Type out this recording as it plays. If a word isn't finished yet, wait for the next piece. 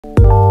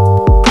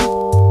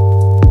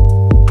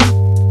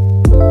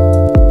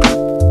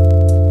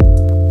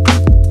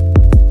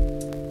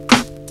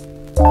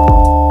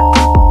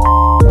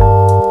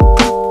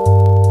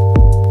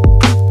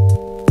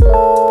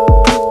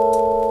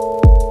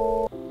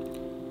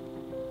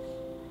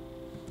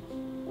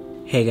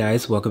Hey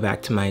guys, welcome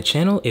back to my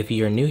channel. If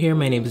you're new here,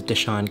 my name is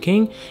Dishon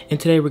King, and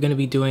today we're going to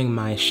be doing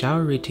my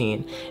shower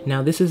routine.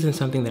 Now, this isn't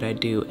something that I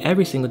do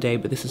every single day,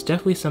 but this is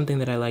definitely something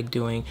that I like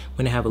doing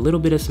when I have a little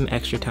bit of some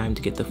extra time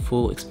to get the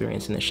full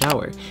experience in the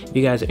shower. If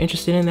you guys are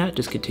interested in that,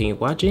 just continue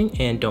watching,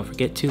 and don't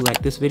forget to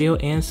like this video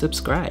and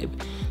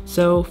subscribe.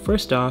 So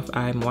first off,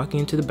 I'm walking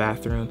into the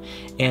bathroom,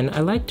 and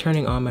I like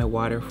turning on my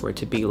water for it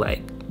to be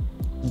like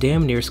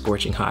damn near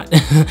scorching hot.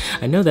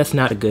 I know that's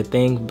not a good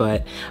thing,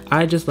 but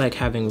I just like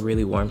having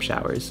really warm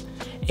showers.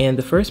 And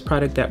the first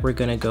product that we're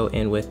gonna go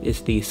in with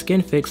is the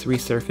Skin Fix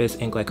Resurface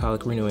and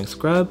Glycolic Renewing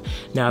Scrub.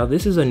 Now,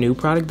 this is a new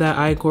product that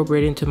I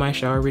incorporated into my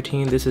shower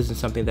routine. This isn't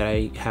something that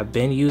I have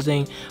been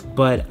using,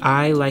 but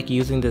I like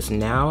using this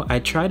now. I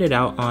tried it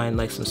out on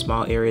like some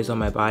small areas on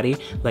my body,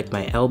 like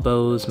my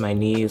elbows, my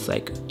knees,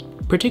 like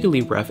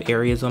particularly rough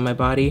areas on my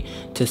body,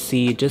 to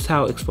see just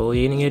how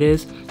exfoliating it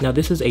is. Now,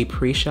 this is a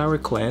pre-shower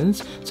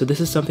cleanse, so this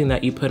is something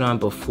that you put on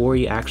before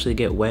you actually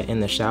get wet in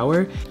the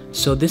shower.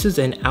 So this is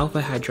an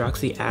alpha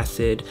hydroxy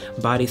acid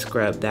body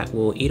scrub that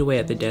will eat away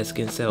at the dead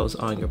skin cells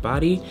on your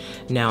body.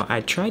 Now,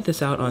 I tried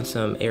this out on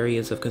some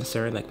areas of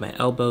concern like my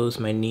elbows,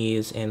 my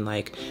knees, and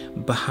like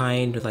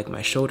behind like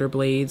my shoulder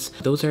blades.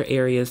 Those are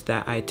areas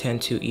that I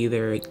tend to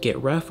either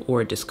get rough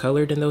or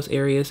discolored in those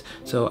areas,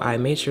 so I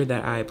made sure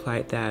that I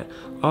applied that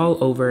all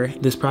over.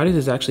 This product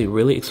is actually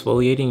really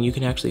exfoliating. You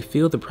can actually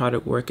feel the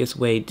product work its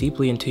way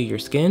deeply into your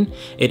skin.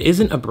 It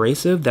isn't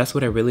abrasive. That's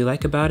what I really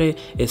like about it.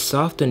 It's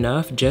soft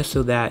enough just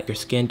so that your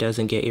skin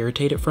doesn't get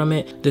irritated from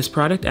it. This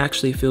product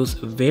actually feels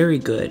very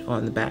good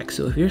on the back.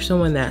 So if you're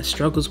someone that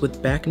struggles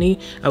with back knee,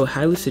 I would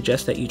highly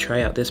suggest that you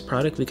try out this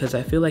product because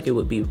I feel like it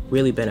would be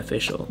really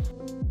beneficial.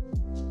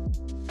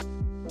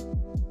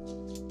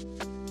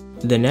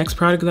 The next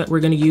product that we're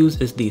going to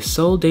use is the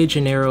Sol de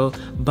Janeiro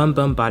Bum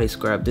Bum Body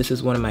Scrub. This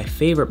is one of my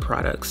favorite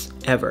products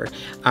ever.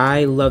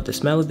 I love the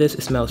smell of this.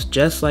 It smells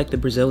just like the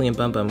Brazilian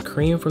Bum Bum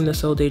cream from the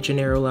Sol de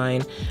Janeiro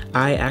line.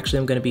 I actually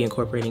am going to be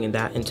incorporating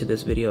that into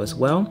this video as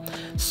well.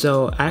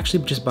 So I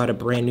actually just bought a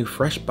brand new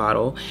fresh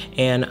bottle,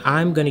 and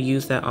I'm going to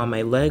use that on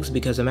my legs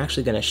because I'm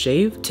actually going to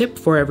shave. Tip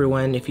for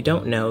everyone, if you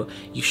don't know,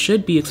 you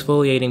should be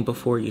exfoliating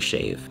before you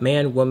shave.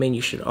 Man, woman,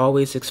 you should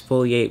always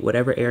exfoliate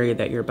whatever area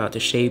that you're about to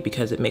shave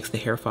because it makes the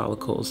hair follicles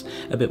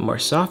a bit more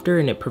softer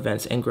and it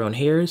prevents ingrown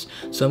hairs.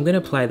 So I'm going to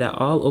apply that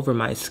all over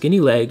my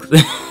skinny legs.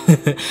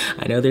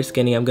 I know they're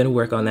skinny. I'm going to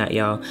work on that,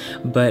 y'all.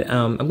 But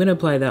I'm going to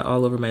apply that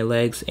all over my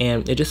legs,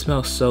 and it just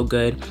smells so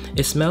good.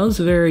 It smells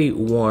very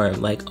warm,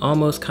 like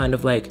almost kind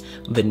of like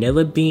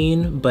vanilla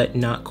bean, but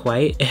not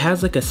quite. It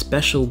has like a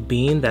special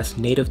bean that's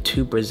native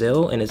to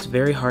Brazil, and it's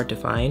very hard to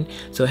find.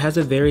 So it has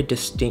a very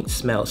distinct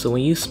smell. So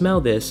when you smell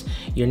this,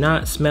 you're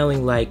not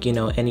smelling like, you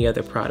know, any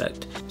other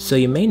product. So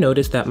you may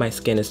notice that my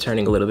skin is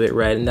turning a little bit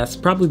red, and that's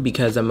probably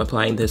because I'm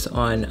applying this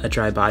on a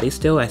dry body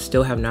still. I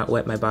still have not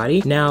wet my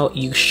body. Now,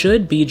 you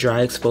should be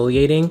dry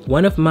exfoliating.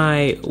 One of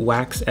my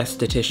wax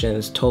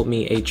estheticians told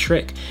me a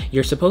trick.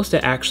 You're supposed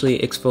to actually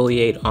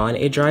exfoliate on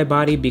a dry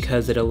body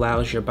because it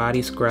allows your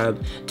body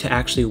scrub to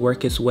actually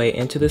work its way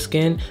into the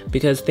skin.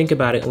 Because think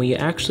about it, when you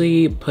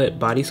actually put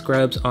body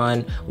scrubs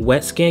on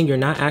wet skin, you're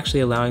not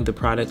actually allowing the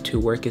product to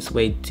work its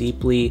way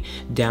deeply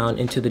down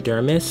into the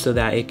dermis so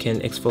that it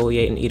can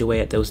exfoliate and eat away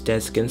at those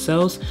dead skin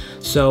cells.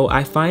 So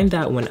I find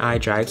that when I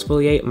dry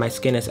exfoliate, my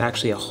skin is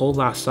actually a whole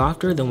lot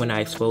softer than when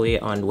I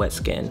exfoliate on wet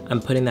skin.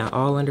 I'm putting that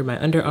all under my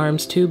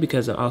underarms too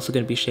because I'm also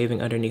going to be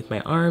shaving underneath my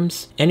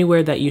arms.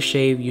 Anywhere that you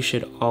shave, you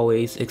should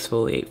always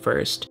exfoliate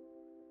first.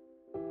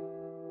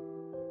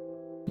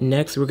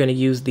 Next, we're going to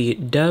use the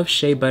Dove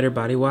Shea Butter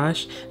Body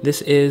Wash.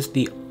 This is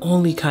the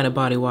only kind of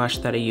body wash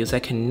that I use. I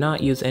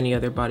cannot use any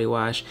other body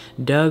wash.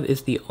 Dove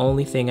is the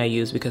only thing I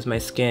use because my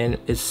skin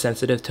is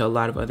sensitive to a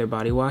lot of other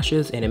body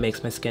washes, and it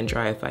makes my skin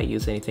dry if I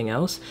use anything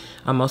else.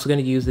 I'm also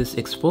going to use this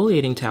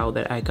exfoliating towel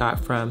that I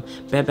got from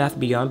Bed Bath &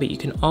 Beyond, but you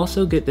can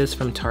also get this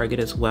from Target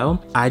as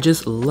well. I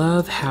just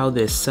love how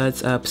this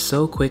suds up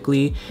so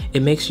quickly.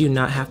 It makes you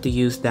not have to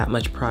use that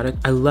much product.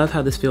 I love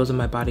how this feels on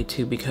my body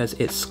too because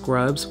it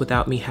scrubs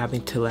without me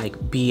having to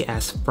like be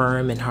as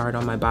firm and hard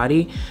on my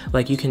body.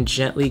 Like, you can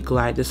gently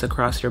glide this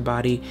across your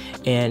body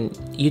and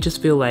you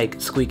just feel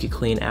like squeaky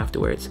clean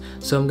afterwards.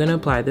 So I'm gonna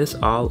apply this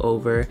all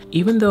over.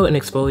 Even though an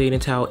exfoliating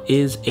towel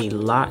is a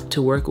lot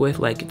to work with,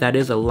 like that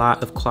is a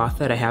lot of cloth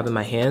that I have in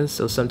my hands,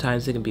 so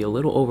sometimes it can be a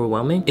little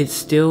overwhelming, it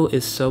still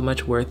is so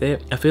much worth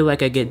it. I feel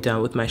like I get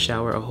done with my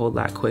shower a whole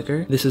lot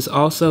quicker. This is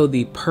also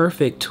the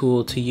perfect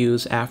tool to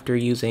use after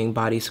using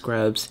body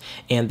scrubs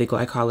and the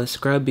glycolic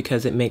scrub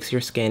because it makes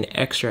your skin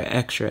extra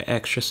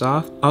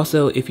soft.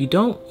 Also, if you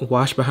don't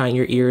wash behind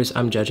your ears,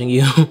 I'm judging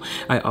you.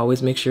 I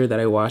always make sure that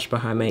I wash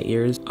behind my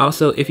ears.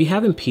 Also, if you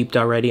haven't peeped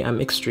already,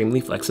 I'm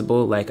extremely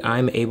flexible. Like,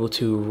 I'm able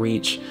to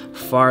reach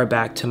far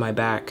back to my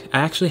back. I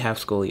actually have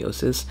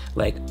scoliosis.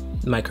 Like,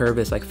 my curve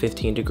is like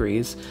 15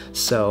 degrees.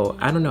 So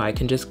I don't know, I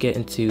can just get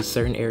into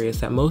certain areas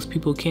that most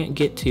people can't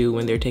get to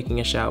when they're taking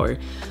a shower.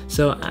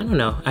 So I don't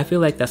know, I feel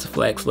like that's a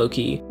flex, low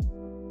key.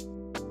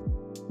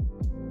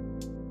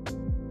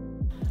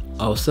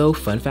 Also,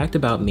 fun fact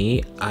about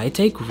me, I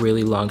take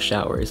really long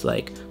showers.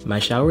 Like, my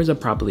showers are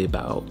probably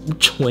about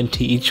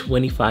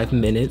 20-25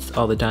 minutes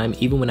all the time,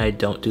 even when I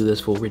don't do this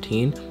full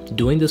routine.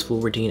 Doing this full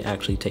routine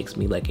actually takes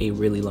me like a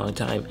really long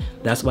time.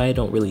 That's why I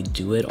don't really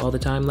do it all the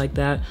time like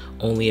that,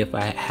 only if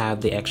I have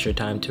the extra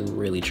time to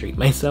really treat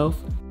myself.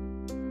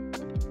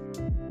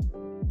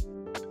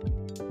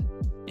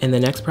 And the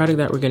next product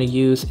that we're going to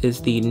use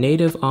is the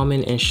Native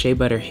Almond and Shea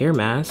Butter Hair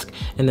Mask.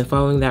 And then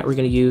following that, we're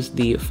going to use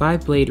the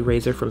 5-blade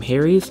razor from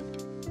Harry's.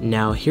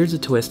 Now here's a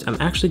twist,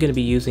 I'm actually going to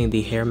be using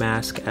the hair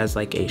mask as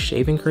like a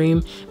shaving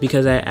cream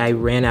because I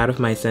ran out of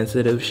my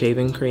sensitive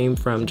shaving cream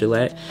from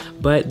Gillette,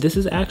 but this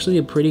is actually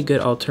a pretty good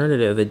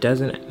alternative. It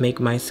doesn't make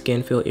my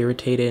skin feel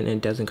irritated and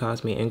it doesn't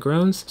cause me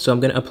ingrowns. So I'm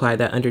going to apply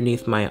that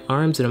underneath my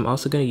arms, and I'm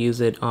also going to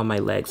use it on my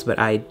legs, but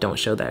I don't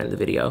show that in the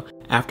video.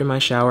 After my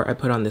shower, I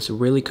put on this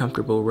really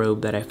comfortable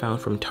robe that I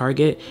found from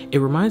Target. It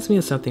reminds me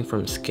of something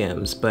from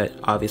Skims, but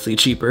obviously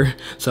cheaper.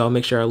 So I'll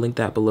make sure I'll link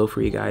that below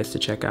for you guys to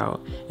check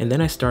out. And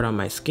then I start on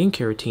my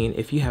skincare routine.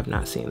 If you have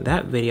not seen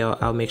that video,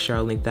 I'll make sure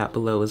I'll link that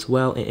below as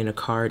well and in a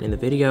card in the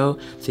video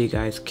so you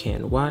guys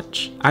can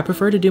watch. I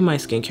prefer to do my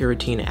skincare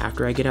routine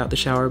after I get out the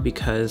shower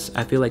because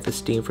I feel like the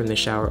steam from the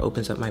shower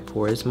opens up my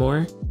pores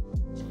more.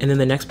 And then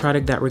the next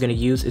product that we're going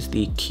to use is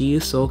the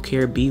Keys Soul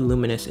Care Be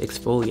Luminous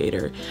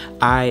Exfoliator.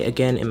 I,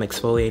 again, am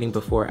exfoliating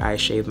before I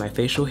shave my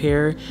facial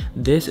hair.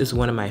 This is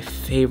one of my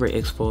favorite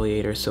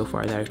exfoliators so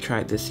far that I've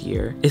tried this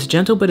year. It's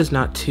gentle, but it's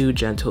not too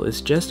gentle. It's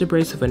just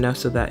abrasive enough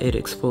so that it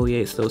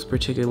exfoliates those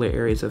particular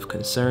areas of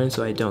concern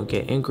so I don't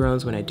get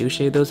ingrowns when I do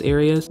shave those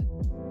areas.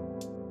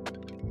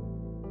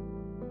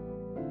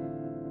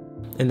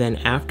 And then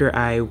after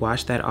I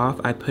wash that off,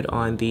 I put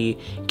on the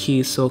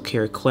Keys Soul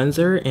Care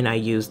Cleanser, and I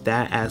use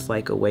that as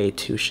like a way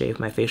to shave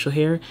my facial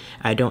hair.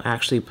 I don't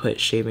actually put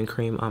shaving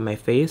cream on my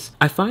face.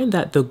 I find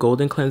that the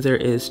Golden Cleanser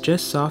is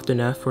just soft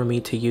enough for me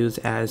to use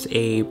as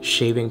a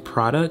shaving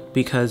product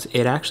because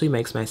it actually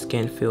makes my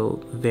skin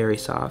feel very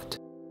soft.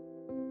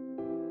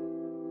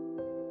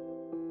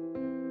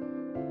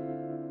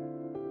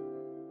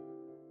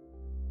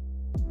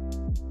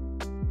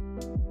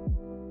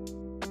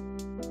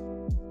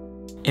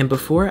 And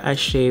before I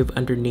shave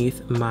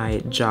underneath my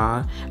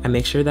jaw, I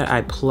make sure that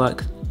I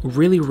pluck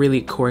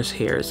really coarse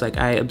hairs. Like,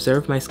 I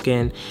observe my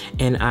skin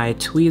and I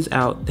tweeze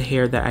out the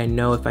hair that I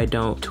know if I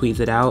don't tweeze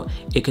it out,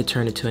 it could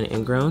turn into an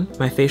ingrown.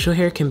 My facial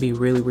hair can be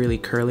really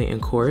curly and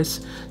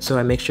coarse, so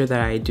I make sure that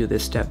I do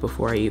this step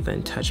before I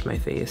even touch my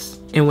face.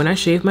 And when I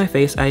shave my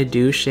face, I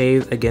do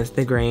shave against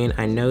the grain.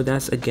 I know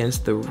that's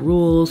against the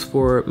rules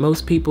for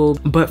most people,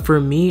 but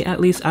for me at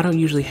least, I don't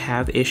usually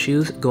have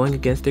issues going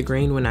against the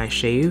grain when I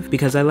shave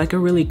because I like a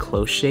really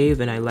close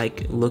shave and I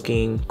like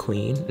looking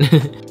clean.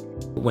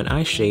 When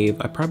I shave,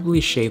 I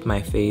probably shave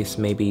my face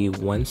maybe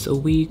once a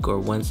week or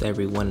once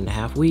every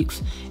 1.5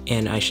 weeks,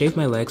 and I shave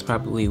my legs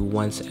probably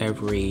once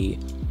every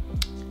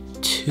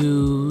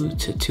 2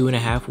 to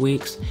 2.5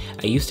 weeks.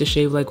 I used to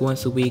shave like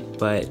once a week,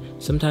 but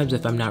sometimes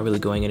if I'm not really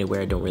going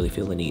anywhere, I don't really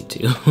feel the need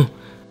to.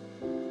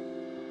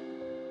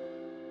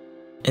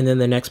 And then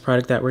the next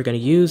product that we're going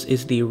to use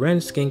is the Ren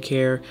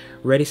Skincare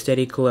Ready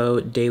Steady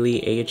Glow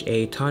Daily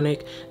AHA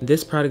Tonic.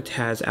 This product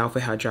has alpha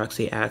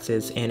hydroxy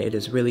acids and it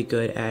is really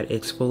good at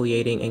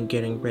exfoliating and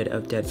getting rid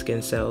of dead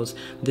skin cells.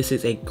 This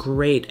is a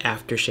great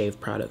aftershave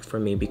product for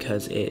me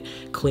because it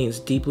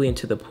cleans deeply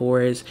into the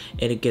pores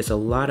and it gets a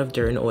lot of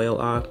dirt and oil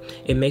off.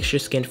 It makes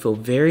your skin feel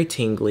very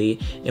tingly,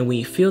 and when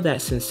you feel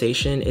that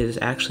sensation, it is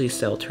actually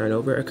cell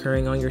turnover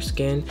occurring on your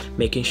skin,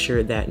 making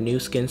sure that new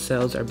skin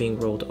cells are being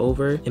rolled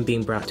over and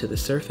being brought to the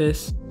surface.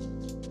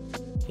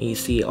 And you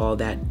see all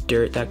that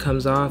dirt that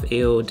comes off.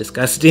 Ew,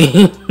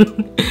 disgusting.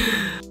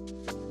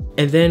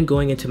 And then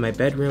going into my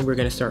bedroom, we're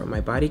going to start with my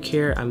body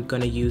care. I'm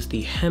going to use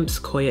the Hemp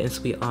Sequoia and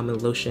Sweet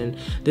Almond Lotion.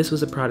 This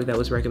was a product that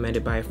was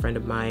recommended by a friend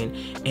of mine,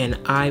 and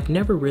I've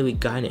never really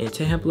gotten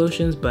into hemp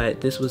lotions,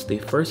 but this was the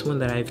first one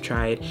that I've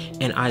tried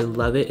and I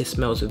love it. It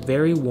smells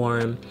very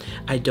warm.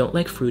 I don't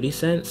like fruity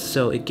scents,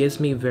 so it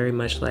gives me very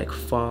much like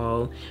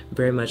fall,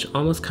 very much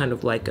almost kind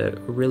of like a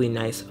really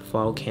nice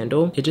fall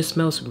candle. It just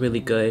smells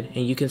really good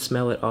and you can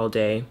smell it all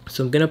day.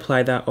 So I'm going to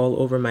apply that all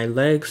over my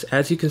legs.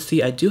 As you can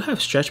see, I do have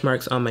stretch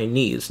marks on my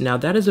knees. Now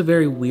that is a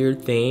very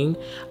weird thing.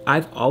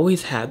 I've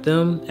always had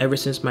them ever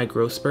since my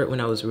growth spurt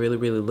when I was really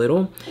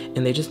little,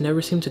 and they just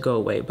never seem to go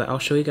away, but I'll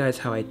show you guys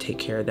how I take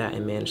care of that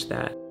and manage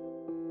that.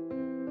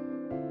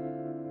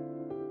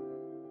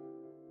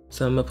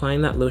 So I'm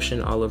applying that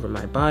lotion all over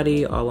my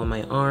body, all on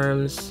my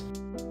arms.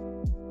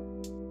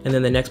 And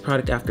then the next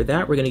product after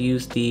that, we're going to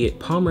use the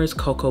Palmer's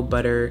Cocoa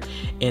Butter,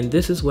 and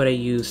this is what I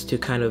use to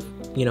kind of,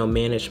 you know,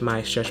 manage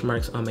my stretch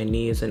marks on my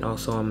knees and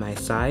also on my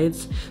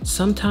sides.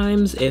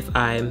 Sometimes if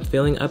I'm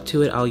feeling up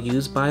to it, I'll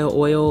use bio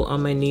oil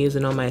on my knees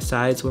and on my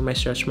sides where my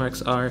stretch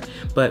marks are,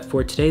 but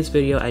for today's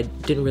video, I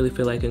didn't really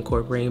feel like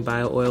incorporating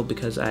bio oil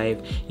because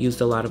I've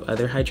used a lot of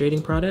other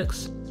hydrating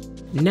products.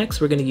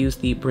 Next, we're going to use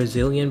the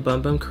Brazilian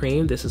Bum Bum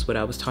Cream. This is what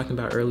I was talking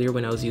about earlier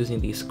when I was using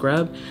the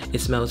scrub.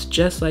 It smells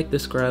just like the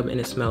scrub and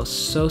it smells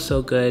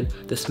so good.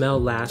 The smell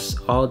lasts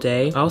all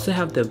day. I also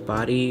have the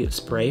body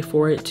spray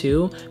for it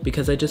too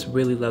because I just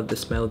really love the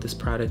smell of this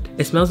product.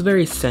 It smells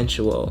very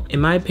sensual. In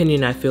my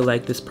opinion, I feel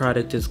like this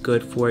product is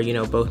good for, you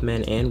know, both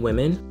men and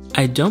women.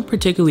 I don't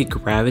particularly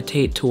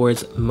gravitate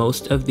towards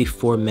most of the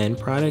for men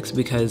products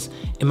because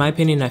in my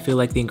opinion, I feel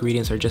like the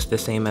ingredients are just the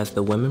same as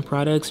the women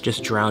products,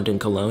 just drowned in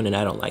cologne, and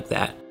I don't like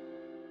that.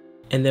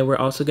 And then we're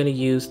also going to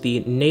use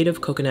the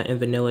Native Coconut and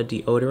Vanilla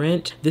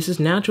Deodorant. This is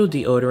natural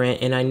deodorant,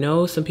 and I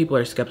know some people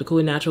are skeptical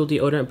of natural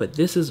deodorant, but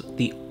this is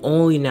the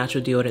only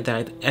natural deodorant that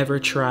I've ever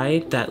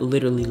tried that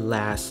literally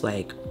lasts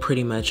like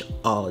pretty much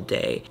all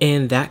day.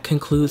 And that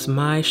concludes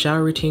my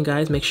shower routine,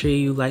 guys. Make sure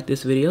you like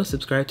this video,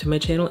 subscribe to my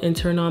channel, and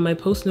turn on my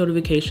post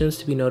notifications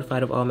to be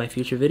notified of all my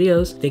future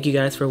videos. Thank you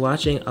guys for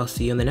watching. I'll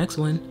see you in the next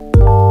one.